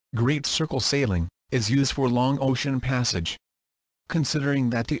Great circle sailing is used for long ocean passage. Considering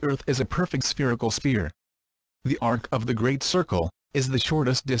that the Earth is a perfect spherical sphere, the arc of the Great Circle is the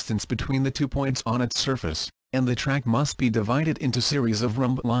shortest distance between the 2 points on its surface, and the track must be divided into series of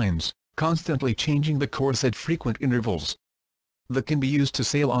rhomb lines, constantly changing the course at frequent intervals. That can be used to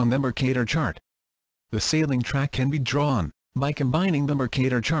sail on the Mercator chart. The sailing track can be drawn by combining the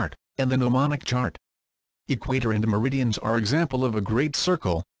Mercator chart and the mnemonic chart. Equator and meridians are example of a great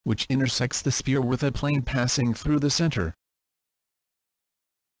circle, which intersects the sphere with a plane passing through the center.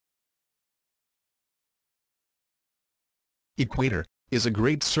 Equator is a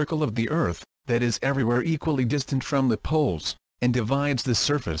great circle of the Earth that is everywhere equally distant from the poles, and divides the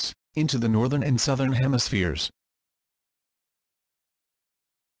surface into the northern and southern hemispheres.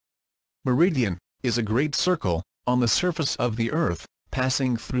 Meridian is a great circle on the surface of the Earth,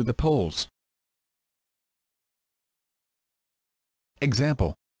 passing through the poles.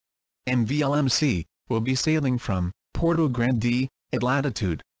 Example: MVLMC will be sailing from Porto Grande, at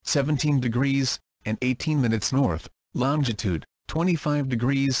latitude 17 degrees and 18 minutes north, longitude 25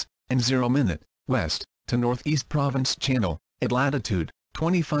 degrees and 0 minute west, to Northeast Province Channel, at latitude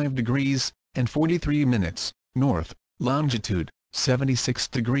 25 degrees and 43 minutes north, longitude 76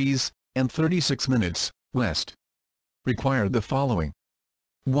 degrees and 36 minutes west. Require the following: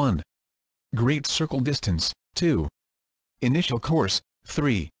 1. Great circle distance, 2. Initial course,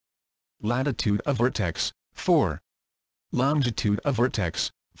 3. Latitude of vertex, 4. Longitude of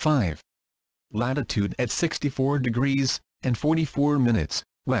vertex, 5. Latitude at 64 degrees and 44 minutes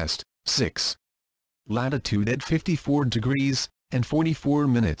west, 6. Latitude at 54 degrees and 44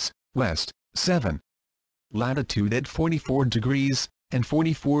 minutes west, 7. Latitude at 44 degrees and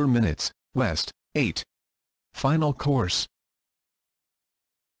 44 minutes west, 8. Final course: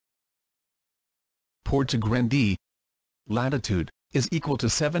 Porto Grande. Latitude is equal to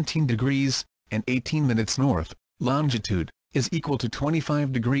 17 degrees and 18 minutes north, longitude is equal to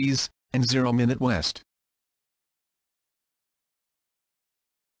 25 degrees and 0 minute west.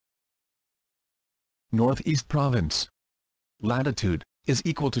 Northeast Province. Latitude is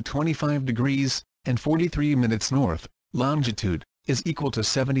equal to 25 degrees and 43 minutes north, longitude is equal to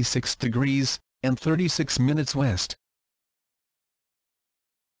 76 degrees and 36 minutes west.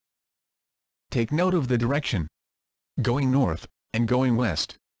 Take note of the direction: going north and going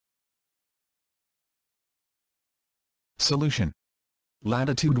west. Solution: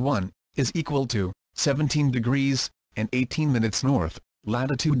 Latitude 1 is equal to 17 degrees and 18 minutes north,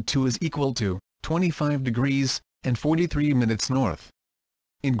 latitude 2 is equal to 25 degrees and 43 minutes north.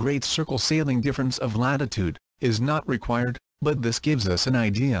 In great circle sailing, difference of latitude is not required, but this gives us an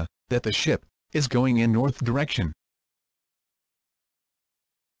idea that the ship is going in north direction.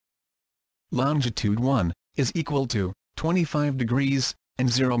 Longitude 1 is equal to 25 degrees and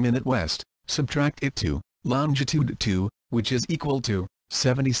 0 minute west, subtract it to longitude 2, which is equal to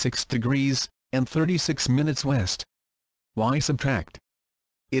 76 degrees and 36 minutes west. Why subtract?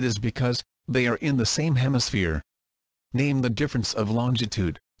 It is because they are in the same hemisphere. Name the difference of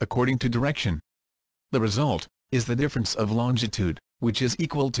longitude according to direction. The result is the difference of longitude, which is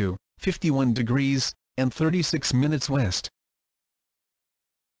equal to 51 degrees and 36 minutes west.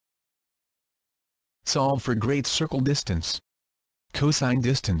 Solve for great circle distance. Cosine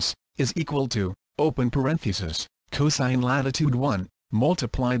distance is equal to, open parenthesis, cosine latitude 1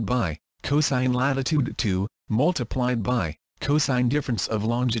 multiplied by cosine latitude 2 multiplied by cosine difference of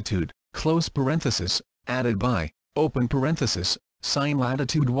longitude, close parenthesis, added by, open parenthesis, sine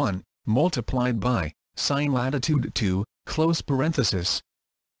latitude 1 multiplied by sine latitude 2 close parenthesis.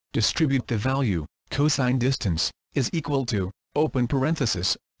 Distribute the value. Cosine distance is equal to, open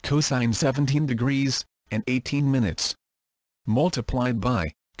parenthesis, cosine 17 degrees and 18 minutes multiplied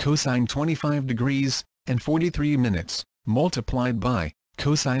by cosine 25 degrees and 43 minutes multiplied by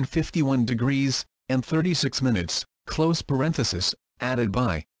cosine 51 degrees and 36 minutes close parenthesis, added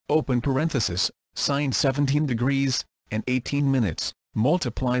by, open parenthesis, sine 17 degrees and 18 minutes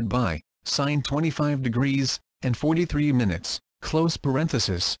multiplied by sine 25 degrees and 43 minutes close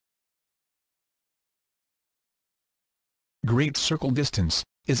parenthesis. Great circle distance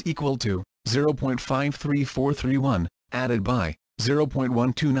is equal to 0.53431 added by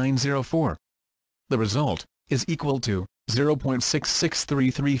 0.12904. The result is equal to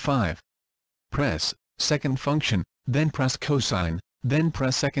 0.66335. Press second function, then press cosine, then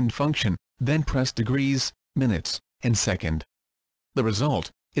press second function, then press degrees, minutes, and second. The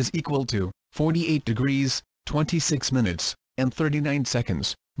result is equal to 48 degrees, 26 minutes, and 39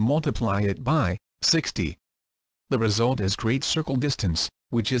 seconds. Multiply it by 60. The result is great circle distance,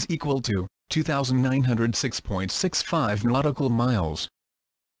 which is equal to 2,906.65 nautical miles.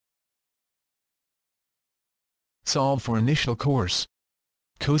 Solve for initial course.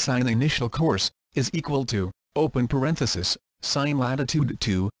 Cosine initial course is equal to, open parenthesis, sine latitude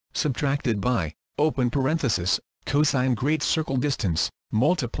 2, subtracted by, open parenthesis, cosine great circle distance,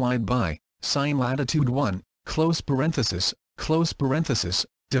 multiplied by, sine latitude 1, close parenthesis,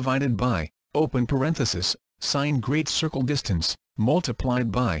 divided by, open parenthesis, sine great circle distance,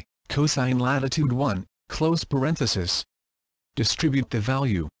 multiplied by, cosine latitude 1, close parenthesis. Distribute the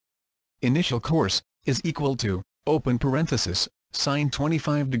value. Initial course is equal to, open parenthesis, sine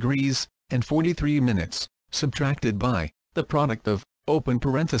 25 degrees and 43 minutes, subtracted by, the product of, open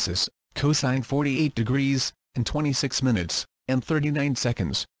parenthesis, cosine 48 degrees and 26 minutes and 39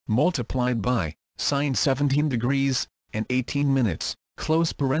 seconds, multiplied by, sine 17 degrees and 18 minutes,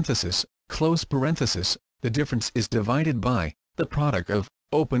 close parenthesis. The difference is divided by, the product of,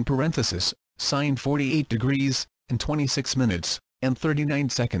 open parenthesis, sine 48 degrees and 26 minutes and 39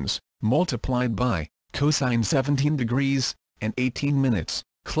 seconds, multiplied by, cosine 17 degrees and 18 minutes,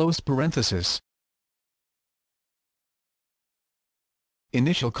 close parenthesis.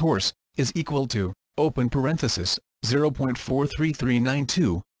 Initial course is equal to, open parenthesis,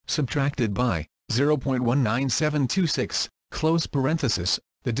 0.43392, subtracted by, 0.19726, close parenthesis.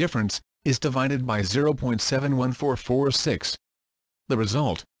 The difference is divided by 0.71446. The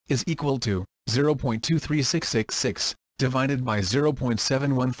result is equal to 0.23666 divided by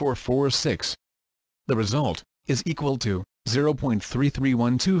 0.71446. The result is equal to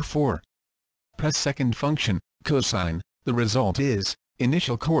 0.33124. Press second function, cosine. The result is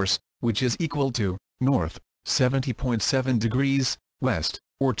initial course, which is equal to north, 70.7 degrees, west,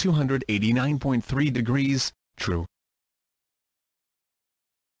 or 289.3 degrees, true.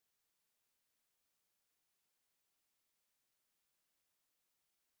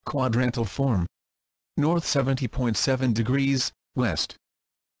 Quadrantal form. North 70.7 degrees, west.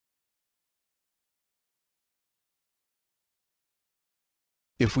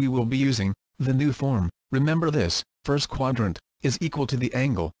 If we will be using the new form, remember this: first quadrant is equal to the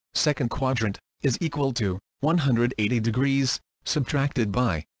angle, second quadrant is equal to 180 degrees, subtracted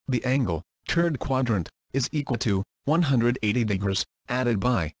by the angle, third quadrant is equal to 180 degrees, added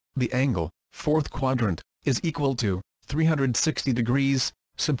by the angle, fourth quadrant is equal to 360 degrees,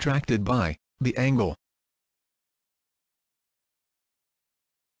 subtracted by the angle.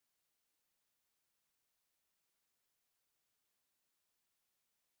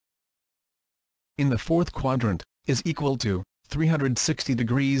 In the fourth quadrant is equal to 360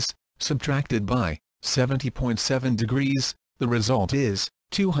 degrees, subtracted by 70.7 degrees, the result is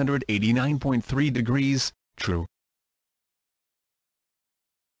 289.3 degrees, true.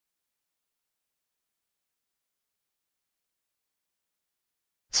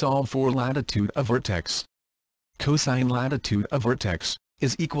 Solve for latitude of vertex. Cosine latitude of vertex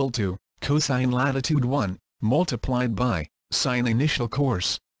is equal to cosine latitude 1 multiplied by sine initial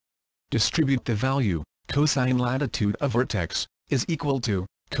course. Distribute the value. Cosine latitude of vertex is equal to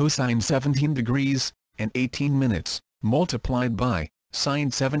cosine 17 degrees and 18 minutes multiplied by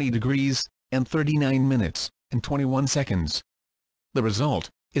sine 70 degrees and 39 minutes and 21 seconds. The result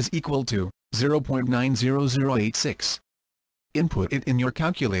is equal to 0.90086. Input it in your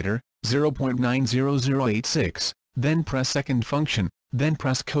calculator, 0.90086, then press second function, then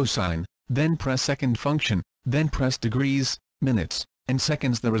press cosine, then press second function, then press degrees, minutes, and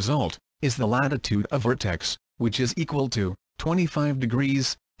seconds. The result is the latitude of vertex, which is equal to 25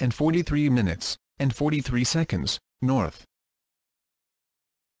 degrees and 43 minutes and 43 seconds, north.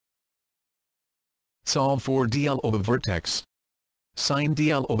 Solve for DL over vertex. Sine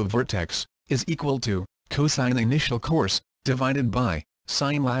DL over vertex is equal to cosine initial course divided by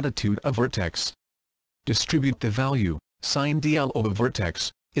sine latitude of vertex. Distribute the value. Sine DL over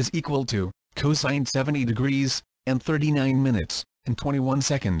vertex is equal to cosine 70 degrees and 39 minutes and 21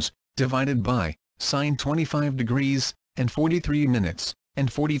 seconds divided by sine 25 degrees and 43 minutes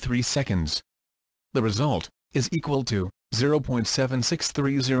and 43 seconds. The result is equal to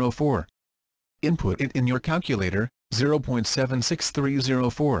 0.76304. Input it in your calculator,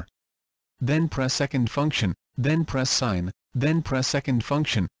 0.76304. Then press second function, then press sine, then press second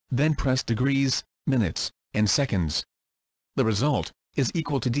function, then press degrees, minutes, and seconds. The result is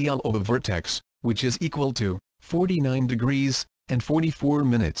equal to DL over vertex, which is equal to 49 degrees and 44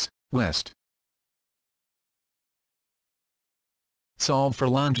 minutes, west. Solve for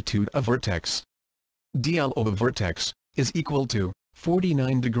longitude of vertex. DL over vertex is equal to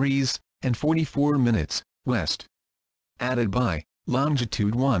 49 degrees and 44 minutes, west. Added by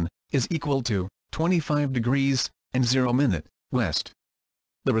longitude 1 is equal to 25 degrees and 0 minute, west.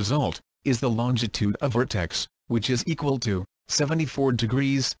 The result is the longitude of vertex, which is equal to 74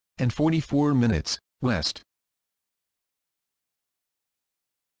 degrees and 44 minutes, west.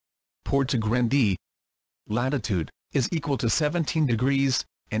 Porto Grande. Latitude is equal to 17 degrees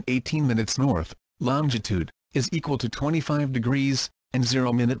and 18 minutes north. Longitude is equal to 25 degrees and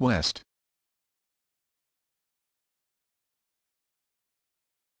 0 minute west.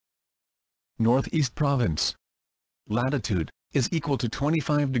 Northeast Province. Latitude is equal to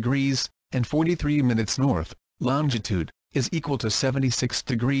 25 degrees and 43 minutes north. Longitude is equal to 76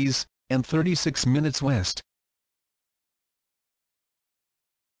 degrees and 36 minutes west.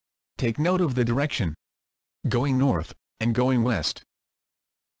 Take note of the direction going north and going west.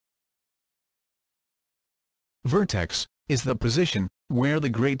 Vertex is the position where the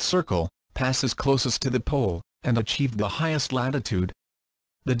Great Circle passes closest to the pole and achieved the highest latitude.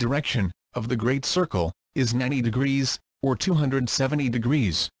 The direction of the Great Circle is 90 degrees or 270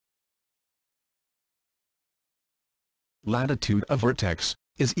 degrees. Latitude of vertex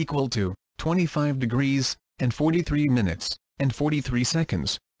is equal to 25 degrees and 43 minutes and 43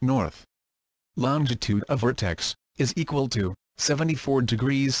 seconds north. Longitude of vertex is equal to 74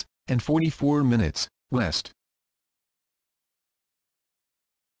 degrees and 44 minutes west.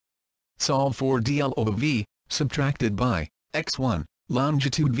 Solve for DL over V subtracted by x1.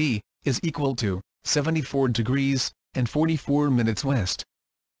 Longitude V is equal to 74 degrees and 44 minutes west.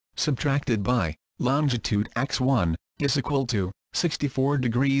 Subtracted by longitude x1 is equal to 64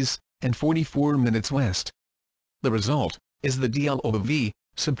 degrees and 44 minutes west. The result is the DL over V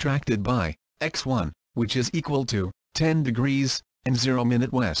subtracted by x1, which is equal to 10 degrees and 0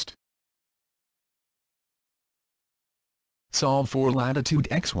 minute west. Solve for latitude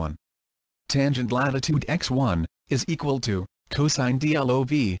x1. Tangent latitude x1 is equal to cosine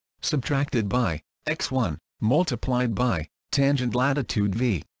DLOV subtracted by x1 multiplied by tangent latitude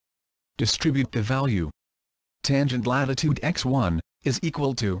V. Distribute the value. Tangent latitude x1 is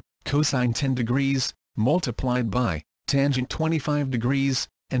equal to cosine 10 degrees multiplied by tangent 25 degrees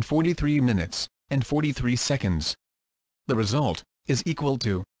and 43 minutes and 43 seconds. The result is equal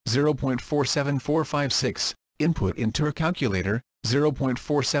to 0.47456. Input into a calculator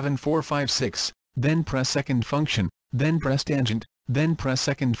 0.47456, then press second function, then press tangent, then press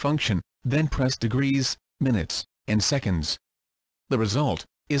second function, then press degrees, minutes, and seconds. The result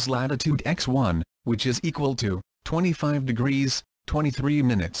is latitude x1, which is equal to 25 degrees, 23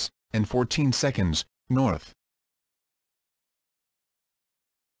 minutes, and 14 seconds, north.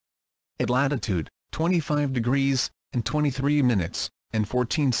 At latitude 25 degrees, and 23 minutes, and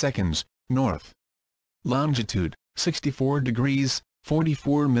 14 seconds, north. Longitude 64 degrees,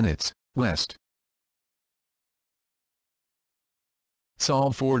 44 minutes, west.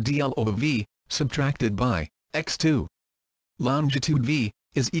 Solve for DL over V, subtracted by x2. Longitude V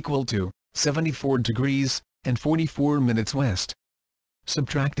is equal to 74 degrees, and 44 minutes west.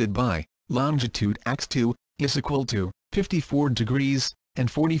 Subtracted by longitude x2 is equal to 54 degrees,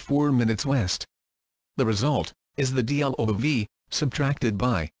 and 44 minutes west. The result is the DL over V, subtracted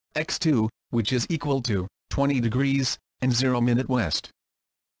by x2, which is equal to 20 degrees, and 0 minute west.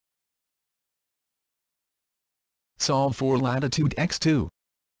 Solve for latitude x2.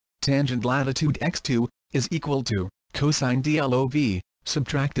 Tangent latitude x2 is equal to cosine DLOV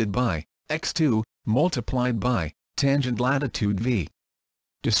subtracted by x2 multiplied by tangent latitude V.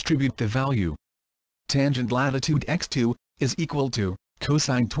 Distribute the value. Tangent latitude x2 is equal to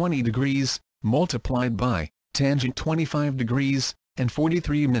cosine 20 degrees multiplied by tangent 25 degrees and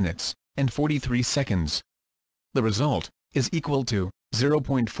 43 minutes and 43 seconds. The result is equal to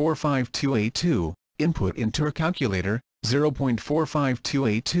 0.45282. Input into a calculator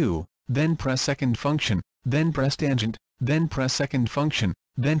 0.45282, then press second function, then press tangent, then press second function,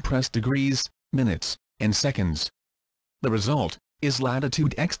 then press degrees, minutes, and seconds. The result is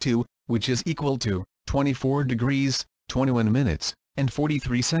latitude x2, which is equal to 24 degrees, 21 minutes, and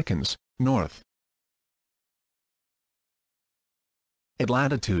 43 seconds, north. At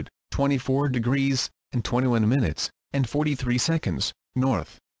latitude 24 degrees, and 21 minutes, and 43 seconds,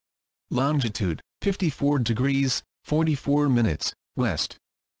 north. Longitude 54 degrees, 44 minutes, west.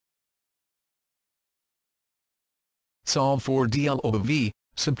 Solve for DL over V,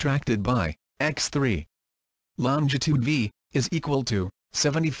 subtracted by x3. Longitude V is equal to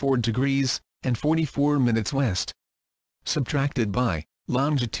 74 degrees, and 44 minutes west. Subtracted by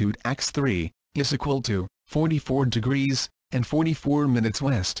longitude x3 is equal to 44 degrees, and 44 minutes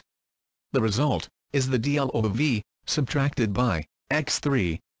west. The result is the DL over V, subtracted by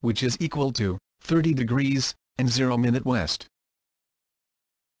x3, which is equal to 30 degrees, and 0 minute west.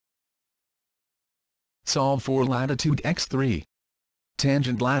 Solve for latitude x3.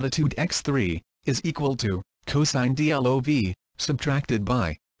 Tangent latitude x3 is equal to cosine DLOV subtracted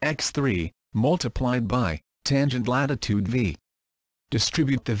by x3 multiplied by tangent latitude V.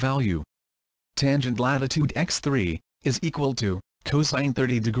 Distribute the value. Tangent latitude x3 is equal to cosine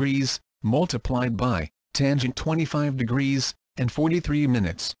 30 degrees multiplied by tangent 25 degrees and 43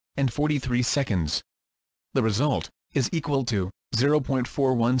 minutes and 43 seconds. The result is equal to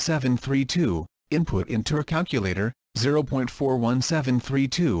 0.41732. Input into a calculator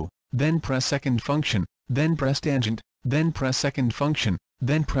 0.41732, then press second function, then press tangent, then press second function,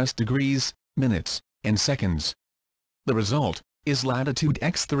 then press degrees, minutes, and seconds. The result is latitude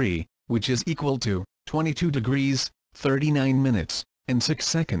x3, which is equal to 22 degrees, 39 minutes, and 6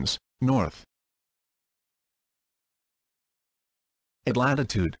 seconds, north. At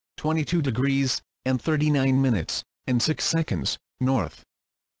latitude 22 degrees, and 39 minutes, and 6 seconds, north.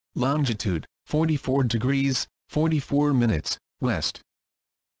 Longitude 44 degrees, 44 minutes, west.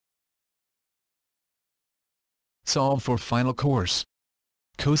 Solve for final course.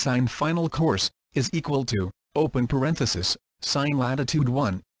 Cosine final course is equal to, open parenthesis, sine latitude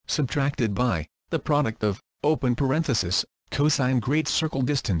 1, subtracted by, the product of, open parenthesis, cosine great circle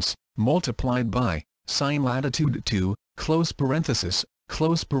distance, multiplied by, sine latitude 2, close parenthesis,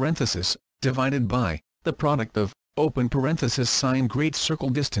 divided by, the product of, open parenthesis sine great circle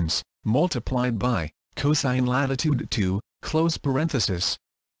distance, multiplied by, cosine latitude 2, close parenthesis.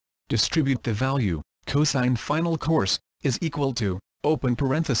 Distribute the value, cosine final course, is equal to, open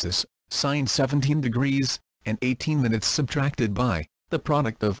parenthesis, sine 17 degrees, and 18 minutes subtracted by, the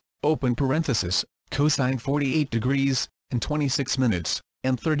product of, open parenthesis, cosine 48 degrees, and 26 minutes,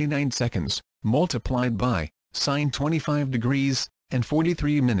 and 39 seconds, multiplied by, sine 25 degrees, and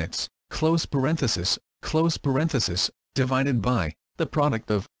 43 minutes, close parenthesis, divided by, the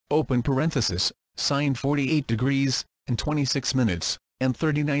product of, open parenthesis, sine 48 degrees, and 26 minutes, and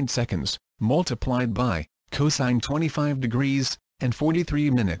 39 seconds, multiplied by, cosine 25 degrees, and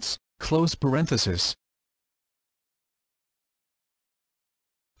 43 minutes, close parenthesis.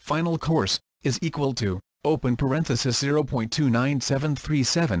 Final course, is equal to, open parenthesis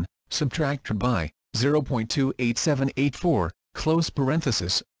 0.29737, subtract by, 0.28784, close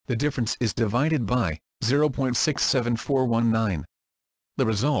parenthesis, the difference is divided by, 0.67419. The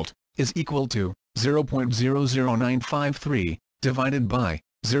result, is equal to, 0.00953, divided by,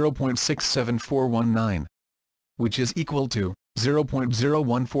 0.67419, which is equal to,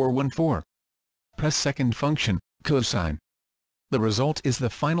 0.01414. Press second function, cosine. The result is the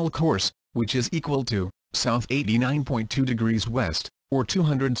final course, which is equal to, south 89.2 degrees west, or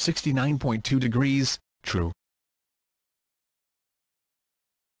 269.2 degrees, true.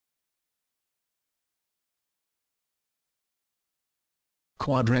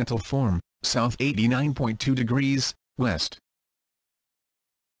 Quadrantal form, south 89.2 degrees, west.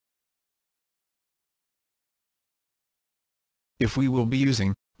 If we will be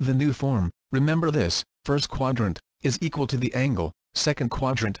using the new form, remember this: first quadrant is equal to the angle, second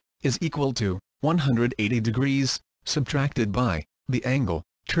quadrant is equal to 180 degrees, subtracted by the angle,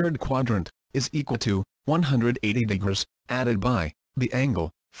 third quadrant is equal to 180 degrees, added by the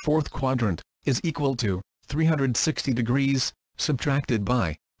angle, fourth quadrant is equal to 360 degrees, subtracted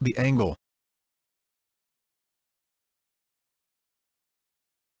by the angle.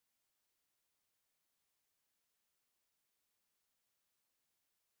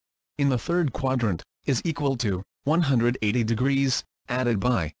 In the third quadrant, is equal to 180 degrees, added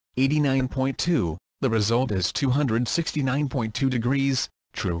by 89.2, the result is 269.2 degrees,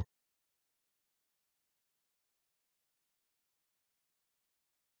 true.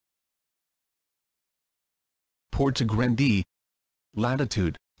 Porto Grande.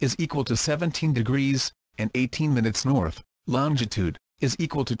 Latitude is equal to 17 degrees and 18 minutes north, longitude is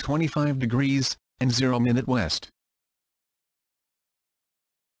equal to 25 degrees and 0 minute west.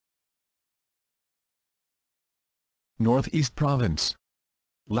 Northeast Province.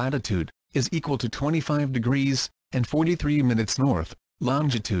 Latitude is equal to 25 degrees and 43 minutes north,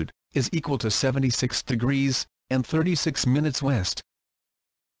 longitude is equal to 76 degrees and 36 minutes west.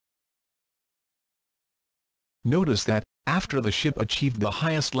 Notice that, after the ship achieved the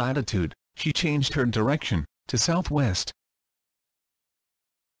highest latitude, she changed her direction to southwest.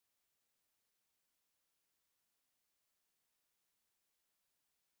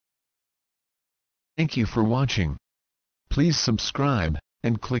 Thank you for watching. Please subscribe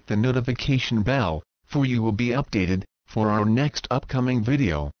and click the notification bell, for you will be updated for our next upcoming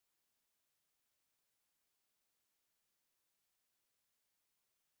video.